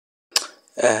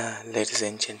Ladies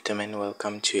and gentlemen,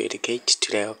 welcome to Edu-ca-te.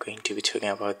 Today we're going to be talking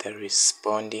about the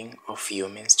responding of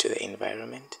humans to the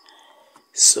environment.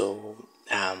 So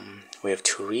we have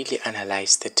to really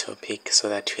analyze the topic so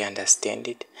that we understand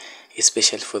it,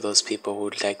 especially for those people who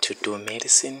would like to do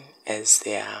medicine as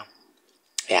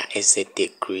as a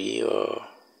degree or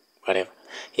whatever.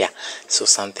 So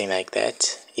something like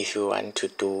that. If you want to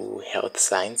do health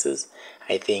sciences,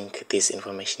 I think this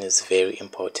information is very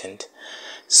important.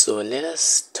 So let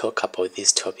us talk about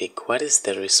this topic. What is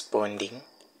the responding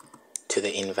to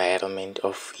the environment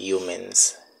of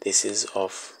humans? This is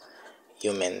of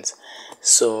humans.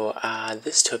 So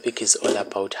this topic is all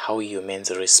about how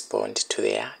humans respond to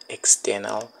their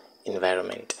external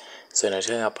environment. So when we're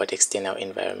talking about external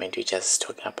environment, we're just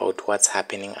talking about what's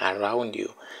happening around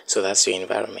you. So that's your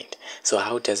environment. So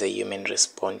how does a human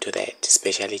respond to that,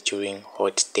 especially during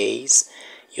hot days?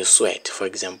 You sweat, for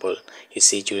example. You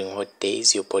see, during hot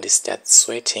days your body starts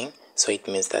sweating, so it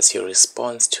means that's your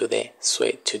response to the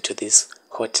sweat, to this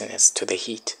hotness, to the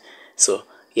heat. So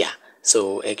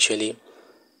actually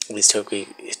this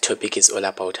topic is all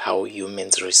about how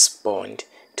humans respond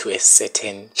to a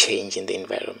certain change in the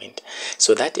environment.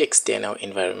 So that external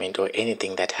environment, or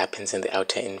anything that happens in the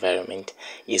outer environment,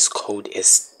 is called a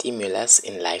stimulus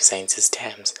in life sciences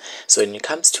terms. So when it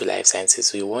comes to life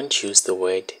sciences, we won't use the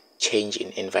word change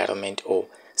in environment or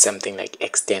something like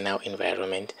external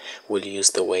environment. We'll use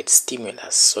the word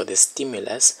stimulus. So the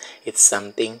stimulus, it's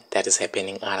something that is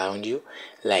happening around you.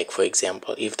 Like, for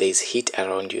example, if there is heat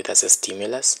around you, that's a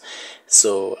stimulus.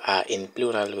 So in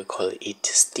plural we call it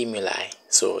stimuli.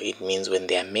 So it means when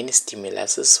there are many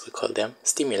stimuluses, we call them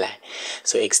stimuli.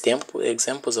 So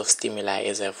examples of stimuli,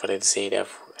 as I've already said,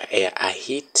 are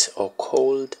heat or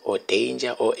cold or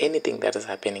danger or anything that is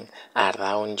happening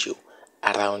around you,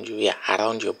 around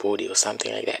your body or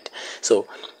something like that. So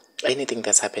anything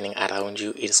that's happening around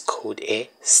you is called a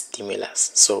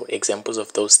stimulus. So examples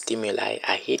of those stimuli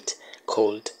are heat,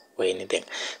 cold, or anything.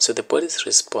 So the body's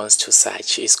response to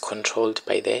such is controlled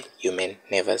by the human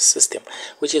nervous system,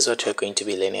 which is what we're going to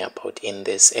be learning about in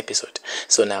this episode.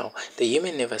 So now, the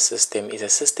human nervous system is a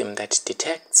system that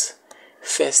detects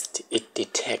it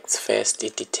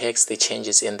detects the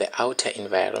changes in the outer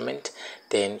environment,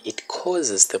 then it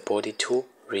causes the body to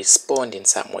respond in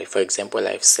some way. For example,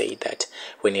 I've said that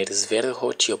when it is very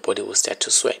hot, your body will start to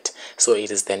sweat. So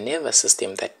it is the nervous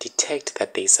system that detects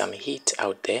that there is some heat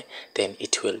out there, then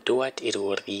it will do what? It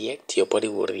will react, your body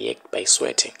will react by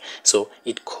sweating. So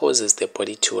it causes the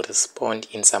body to respond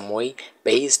in some way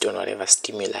based on whatever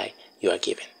stimuli you are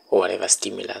given, or whatever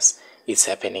stimulus is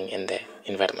happening in the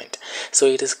environment. So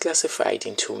it is classified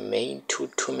into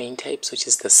two main types, which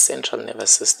is the central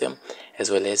nervous system as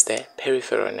well as the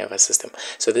peripheral nervous system.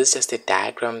 So this is just a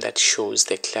diagram that shows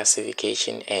the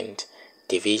classification and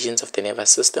divisions of the nervous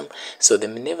system. So the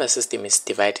nervous system is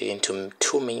divided into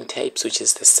two main types, which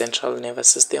is the central nervous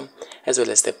system as well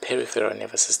as the peripheral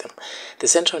nervous system. The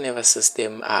central nervous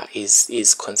system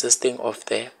is consisting of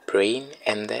the brain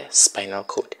and the spinal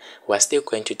cord. We're still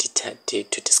going to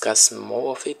discuss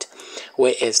more of it,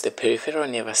 whereas the peripheral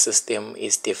nervous system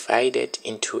is divided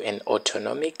into an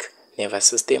autonomic nervous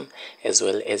system as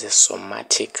well as a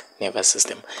somatic nervous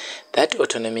system. That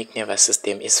autonomic nervous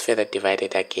system is further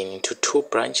divided again into two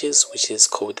branches, which is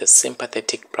called the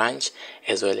sympathetic branch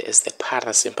as well as the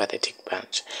parasympathetic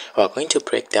branch. We're going to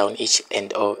break down each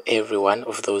and every one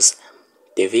of those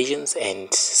divisions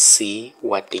and see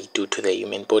what they do to the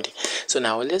human body. So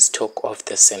now let's talk of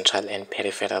the central and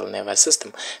peripheral nervous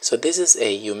system. So this is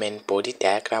a human body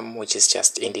diagram, which is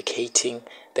just indicating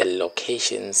the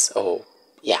locations, or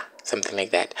something like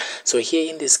that. So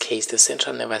here in this case, the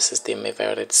central nervous system, I've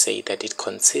already said that it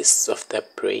consists of the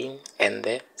brain and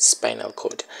the spinal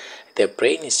cord. The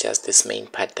brain is just this main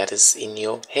part that is in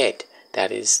your head,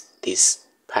 that is this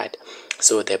part.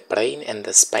 So the brain and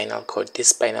the spinal cord,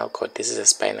 this is a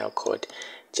spinal cord,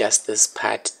 just this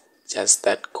part, just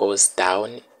that goes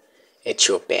down at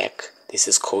your back, this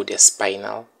is called a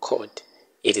spinal cord.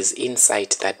 It is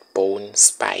inside that bone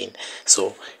spine.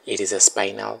 So it is a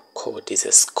spinal cord. It's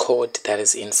a cord that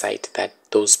is inside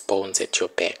those bones at your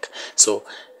back. So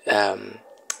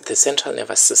the central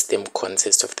nervous system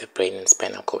consists of the brain and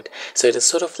spinal cord. So it is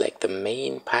sort of like the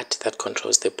main part that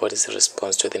controls the body's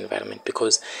response to the environment,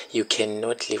 because you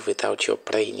cannot live without your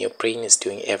brain. Your brain is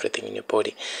doing everything in your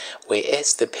body.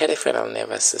 Whereas the peripheral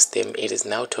nervous system, it is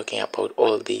now talking about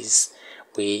all these,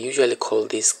 we usually call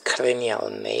these cranial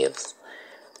nerves.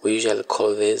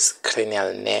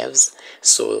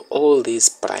 So all these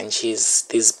branches,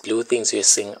 these blue things you're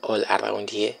seeing all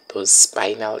around here, those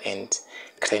spinal and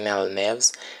cranial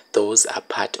nerves, those are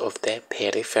part of the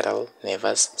peripheral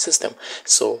nervous system.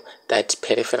 So that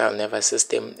peripheral nervous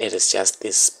system, it is just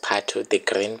this part of the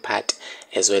green part,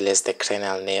 as well as the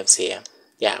cranial nerves here.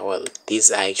 Yeah, well,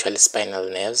 these are actually spinal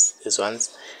nerves. These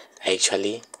ones are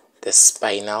actually the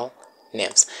spinal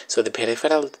nerves. So the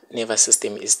peripheral nervous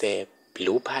system is the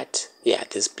blue part. Yeah,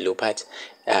 this blue part,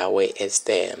 whereas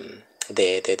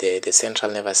the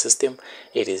central nervous system,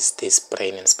 it is this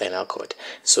brain and spinal cord.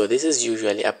 So this is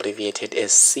usually abbreviated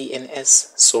as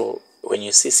CNS. So when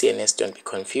you see CNS, don't be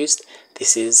confused.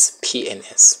 This is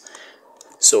PNS.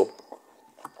 So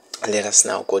let us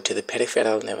now go to the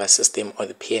peripheral nervous system, or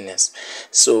the PNS.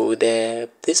 So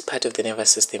this part of the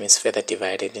nervous system is further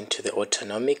divided into the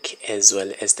autonomic as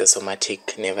well as the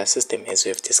somatic nervous system. As we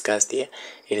have discussed here,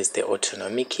 it is the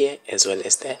autonomic here as well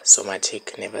as the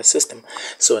somatic nervous system.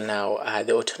 So now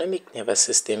the autonomic nervous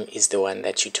system is the one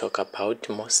that you talk about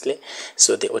mostly.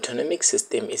 So the autonomic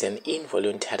system is an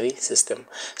involuntary system.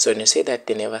 So when you say that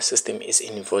the nervous system is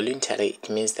involuntary, it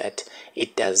means that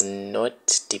it does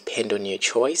not depend on your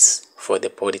choice for the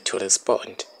body to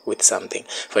respond with something.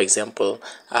 For example,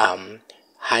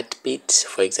 heartbeat,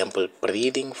 for example,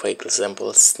 breathing, for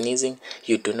example, sneezing.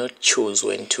 You do not choose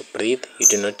when to breathe, you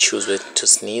do not choose when to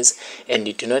sneeze, and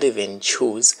you do not even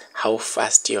choose how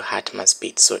fast your heart must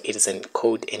beat. So it is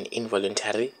called an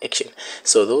involuntary action.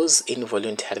 So those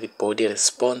involuntary body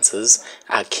responses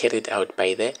are carried out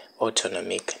by the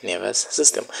autonomic nervous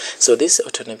system. So this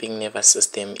autonomic nervous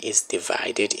system is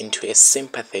divided into a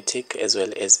sympathetic as well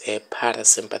as a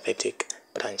parasympathetic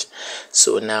branch.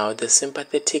 So now the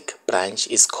sympathetic branch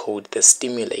is called the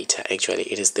stimulator. Actually,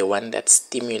 it is the one that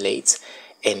stimulates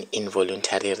an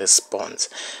involuntary response.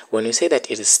 When you say that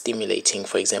it is stimulating,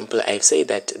 for example, I've said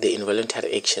that the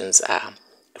involuntary actions are,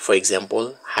 for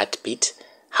example, heartbeat.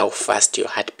 How fast your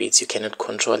heart beats, you cannot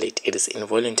control it. It is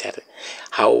involuntary.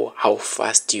 How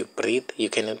fast you breathe, you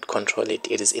cannot control it.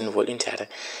 It is involuntary.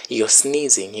 Your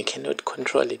sneezing, you cannot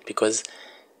control it because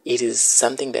it is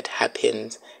something that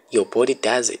happens. Your body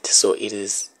does it. So it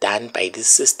is done by this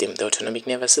system, the autonomic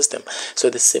nervous system. So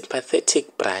the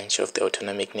sympathetic branch of the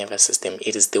autonomic nervous system,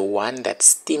 it is the one that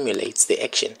stimulates the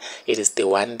action. It is the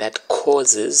one that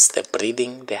causes the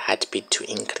breathing, the heartbeat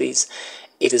to increase.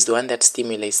 It is the one that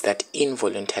stimulates that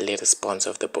involuntary response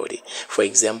of the body. For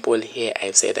example, here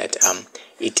I've said that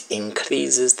it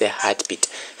increases the heartbeat.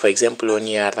 For example, when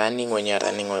you are running,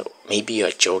 or maybe you're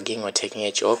jogging or taking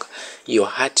a jog, your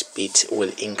heartbeat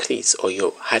will increase, or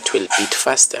your heart will beat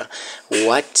faster.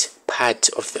 What part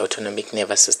of the autonomic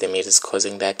nervous system it is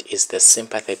causing that is the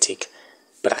sympathetic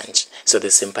branch. So the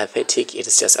sympathetic, it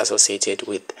is just associated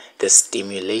with the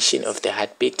stimulation of the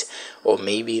heartbeat, or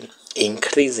maybe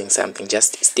increasing something,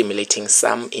 just stimulating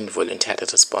some involuntary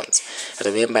response.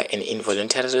 Remember, an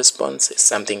involuntary response is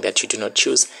something that you do not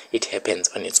choose. It happens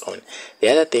on its own. The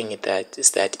other thing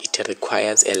is that it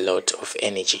requires a lot of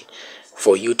energy.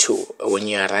 For you to, when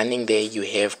you are running there, you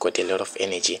have got a lot of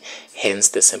energy. Hence,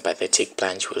 the sympathetic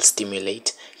branch will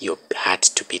stimulate your heart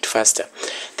to beat faster.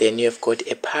 Then you have got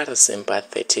a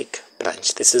parasympathetic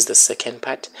branch. This is the second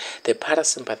part. The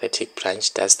parasympathetic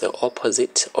branch does the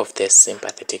opposite of the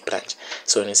sympathetic branch.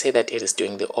 So when you say that it is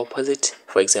doing the opposite,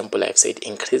 for example, I've said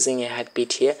increasing a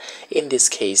heartbeat here. In this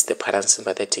case, the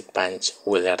parasympathetic branch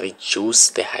will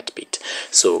reduce the heartbeat.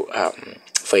 So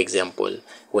for example,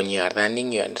 when you are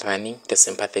running, the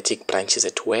sympathetic branch is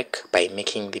at work by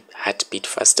making the heart beat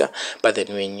faster. But then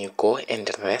when you go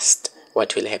and rest,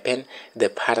 what will happen? The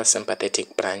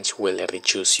parasympathetic branch will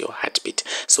reduce your heartbeat.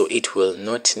 So it will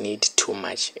not need too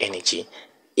much energy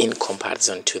in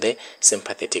comparison to the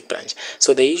sympathetic branch.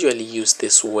 So they usually use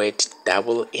this word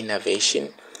double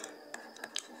innervation.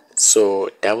 So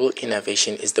double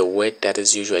innervation is the word that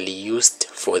is usually used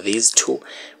for these two.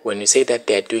 When you say that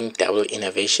they are doing double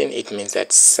innervation, it means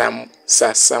that some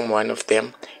one of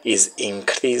them is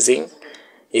increasing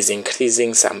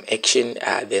some action,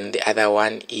 then the other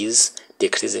one is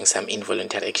decreasing some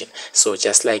involuntary action. So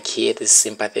just like here, the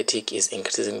sympathetic is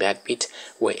increasing the heartbeat,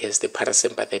 whereas the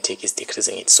parasympathetic is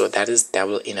decreasing it. So that is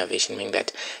double innervation, meaning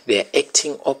that they are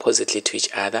acting oppositely to each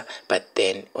other, but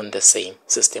then on the same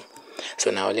system.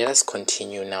 So now let us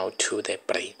continue now to the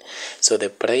brain. So the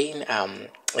brain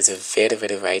is a very,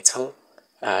 very vital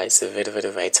it's a very, very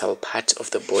vital part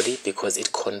of the body because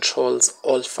it controls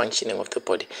all functioning of the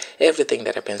body. Everything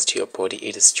that happens to your body,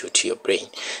 it is due to your brain.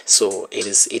 So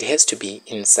it has to be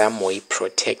in some way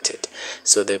protected.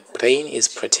 So the brain is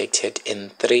protected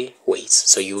in 3 ways.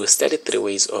 So you will study 3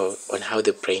 ways on how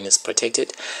the brain is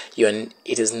protected.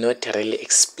 It is not really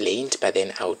explained, but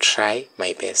then I'll try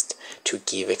my best to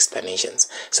give explanations.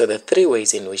 So the 3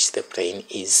 ways in which the brain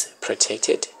is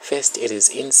protected: first, it is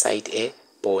inside a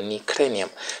bony cranium.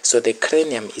 So the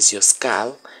cranium is your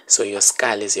skull, so your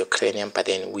skull is your cranium, but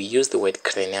then we use the word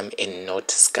cranium and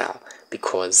not skull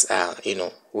because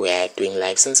we are doing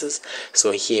life sciences.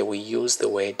 So here we use the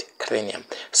word cranium.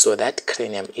 So that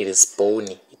cranium, it is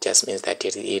bony. It just means that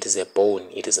it is a bone,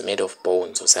 it is made of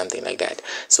bones or something like that.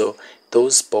 So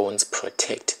those bones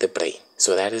protect the brain.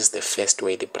 So that is the first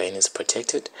way the brain is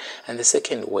protected. And the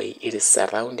second way, it is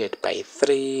surrounded by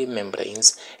 3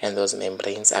 membranes, and those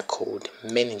membranes are called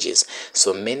meninges.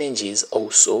 So meninges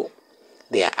also,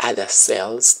 there are other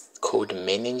cells called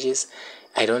meninges.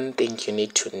 I don't think you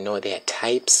need to know their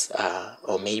types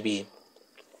or maybe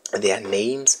their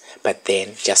names, but then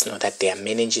just know that they are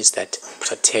meninges that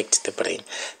protect the brain.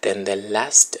 Then the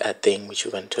last thing which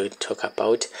we're going to talk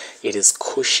about, it is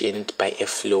cushioned by a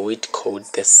fluid called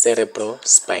the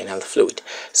cerebrospinal fluid.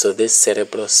 So this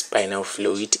cerebrospinal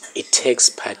fluid, it takes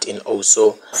part in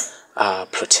also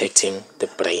protecting the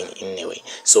brain in a way.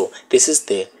 So this is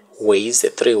the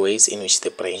 3 ways in which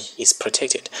the brain is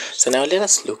protected. So now let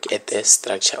us look at the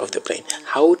structure of the brain.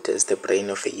 How does the brain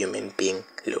of a human being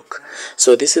look?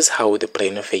 So this is how the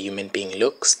brain of a human being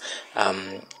looks.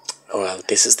 Well,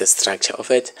 this is the structure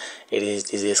of it. It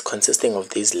is consisting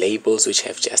of these labels which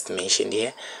I've just mentioned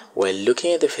here. We're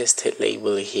looking at the first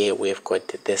label here. We've got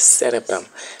the cerebrum.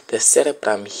 The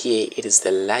cerebrum here, it is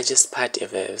the largest part,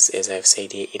 as I've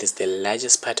said here, it is the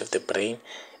largest part of the brain,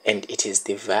 and it is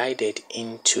divided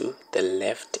into the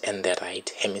left and the right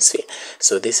hemisphere.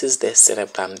 So this is the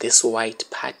cerebrum. This white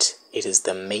part, it is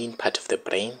the main part of the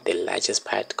brain, the largest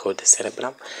part called the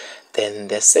cerebrum. Then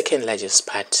the second largest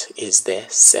part is the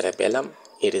cerebellum.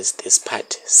 It is this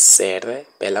part,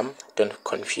 cerebellum. Don't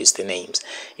confuse the names.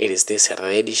 It is this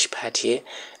reddish part here,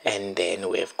 and then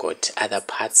we've got other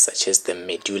parts such as the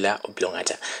medulla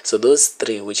oblongata. So those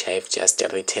 3 which I have just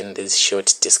written these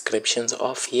short descriptions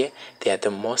of here, they are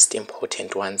the most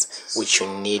important ones which you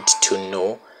need to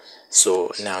know.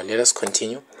 So now let us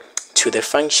continue to the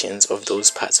functions of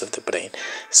those parts of the brain.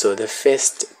 So the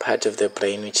first part of the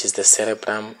brain, which is the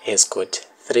cerebrum, has got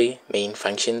 3 main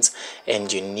functions,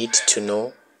 and you need to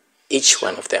know each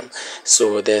one of them.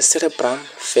 So the cerebrum,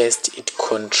 first, it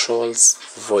controls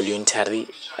voluntary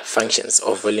functions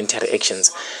or voluntary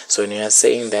actions. So when you are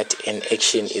saying that an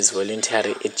action is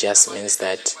voluntary, it just means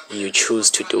that you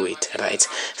choose to do it, right?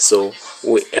 So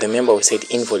remember we said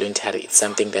involuntary, it's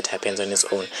something that happens on its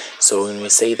own. So when we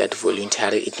say that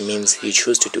voluntary, it means you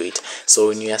choose to do it. So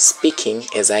when you are speaking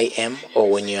as I am, or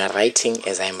when you are writing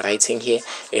as I'm writing here,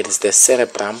 it is the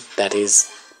cerebrum that is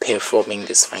performing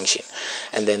this function.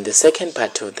 And then the second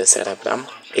part of the cerebrum,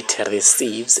 it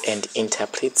receives and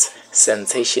interprets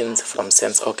sensations from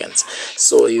sense organs.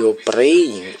 So your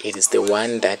brain, it is the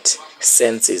one that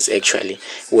senses. Actually,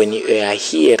 when you are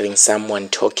hearing someone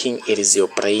talking, it is your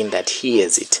brain that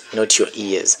hears it, not your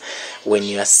ears. When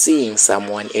you are seeing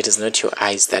someone, it is not your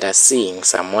eyes that are seeing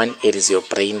someone, it is your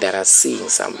brain that are seeing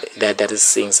that is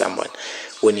seeing someone.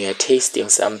 When you are tasting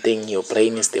something, your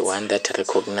brain is the one that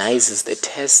recognizes the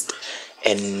taste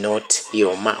and not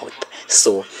your mouth.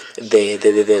 So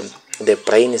the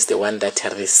brain is the one that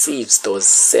receives those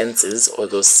senses or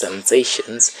those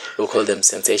sensations. We call them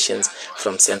sensations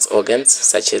from sense organs,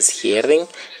 such as hearing,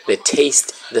 the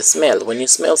taste, the smell. When you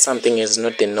smell something, it is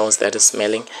not the nose that is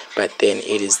smelling, but then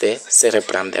it is the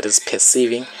cerebrum that is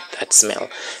perceiving that smell.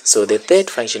 So the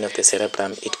third function of the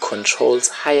cerebrum, it controls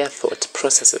higher thought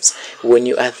processes. When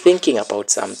you are thinking about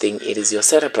something, it is your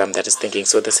cerebrum that is thinking.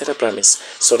 So the cerebrum is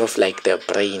sort of like the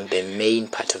brain, the main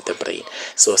part of the brain.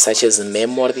 So such as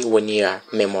memory, when you are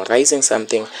memorizing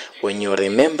something, when you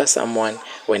remember someone,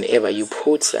 whenever you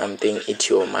put something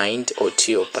into your mind or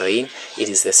to your brain, it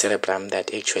is the cerebrum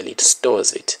that actually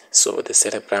stores it. So the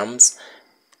cerebrum's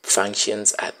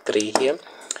functions are 3 here.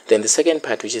 Then the second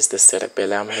part, which is the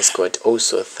cerebellum, has got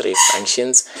also 3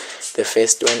 functions. The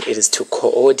first one, it is to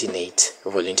coordinate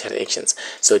voluntary actions.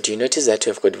 So do you notice that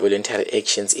we have got voluntary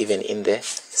actions even in the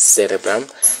cerebrum?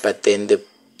 But then the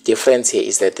difference here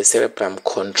is that the cerebrum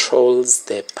controls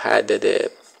the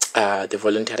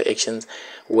voluntary actions,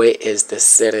 whereas the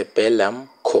cerebellum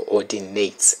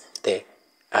coordinates the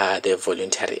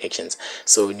voluntary actions.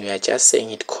 So when you are just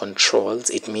saying it controls,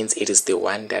 it means it is the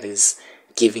one that is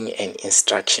giving an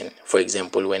instruction. For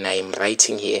example, when I am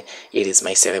writing here, it is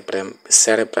my cerebrum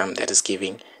that is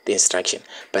giving the instruction.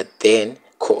 But then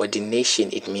coordination,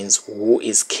 it means who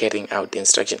is carrying out the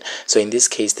instruction. So in this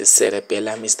case, the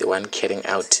cerebellum is the one carrying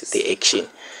out the action,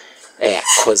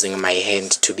 causing my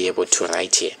hand to be able to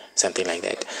write here, something like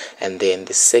that. And then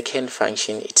the second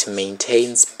function, it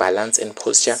maintains balance and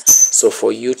posture. So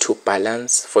for you to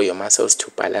balance, for your muscles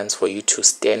to balance, for you to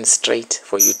stand straight,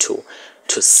 for you to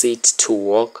sit, to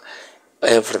walk,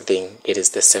 everything, it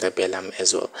is the cerebellum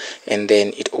as well. And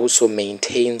then it also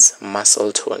maintains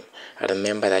muscle tone.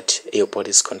 Remember that your body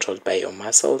is controlled by your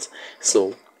muscles,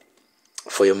 so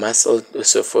for your muscle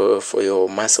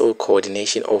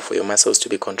coordination, or for your muscles to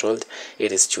be controlled,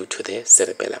 it is due to the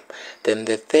cerebellum. Then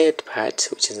the third part,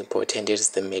 which is important, is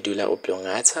the medulla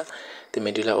oblongata. The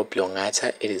medulla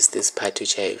oblongata, it is this part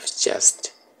which I have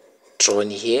just drawn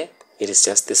here. It is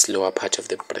just this lower part of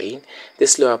the brain.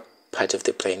 This lower part of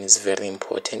the brain is very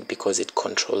important because it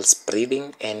controls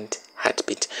breathing and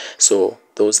heartbeat. So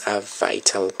those are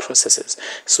vital processes.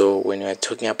 So when we are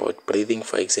talking about breathing,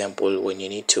 for example, when you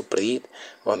need to breathe,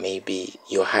 or maybe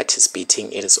your heart is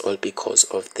beating, it is all because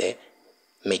of the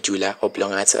medulla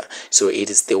oblongata. So it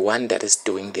is the one that is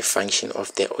doing the function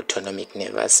of the autonomic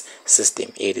nervous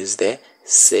system. It is the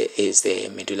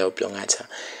medulla oblongata.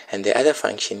 And the other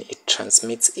function, it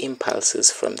transmits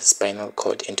impulses from the spinal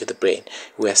cord into the brain.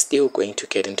 We are still going to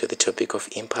get into the topic of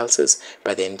impulses,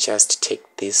 but then just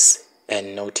take this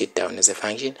and note it down as a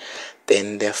function.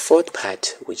 Then the fourth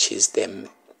part, which is the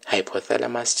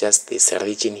hypothalamus, just this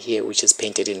region here which is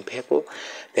painted in purple.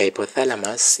 The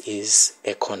hypothalamus is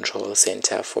a control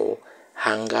center for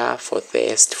hunger, for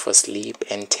thirst, for sleep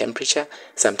and temperature,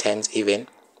 sometimes even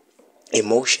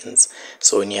emotions.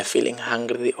 So when you're feeling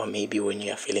hungry, or maybe when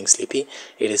you're feeling sleepy,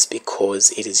 it is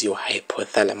because it is your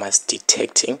hypothalamus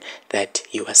detecting that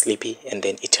you are sleepy, and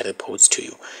then it reports to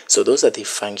you. So those are the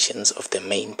functions of the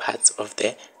main parts of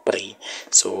the brain.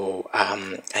 So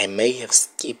I may have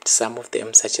skipped some of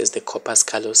them, such as the corpus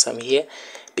callosum here,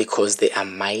 because they are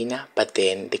minor, but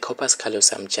then the corpus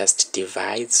callosum just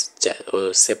divides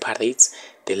or separates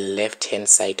the left hand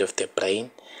side of the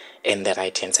brain and the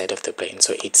right hand side of the brain.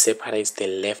 So it separates the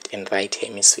left and right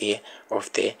hemisphere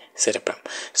of the cerebrum.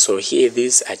 So here,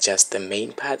 these are just the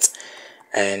main parts,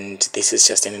 and this is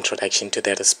just an introduction to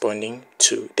the responding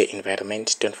to the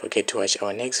environment. Don't forget to watch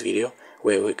our next video,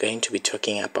 where we're going to be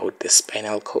talking about the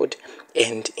spinal cord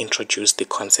and introduce the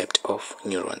concept of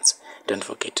neurons. Don't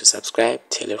forget to subscribe,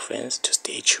 tell your friends to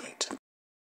stay tuned.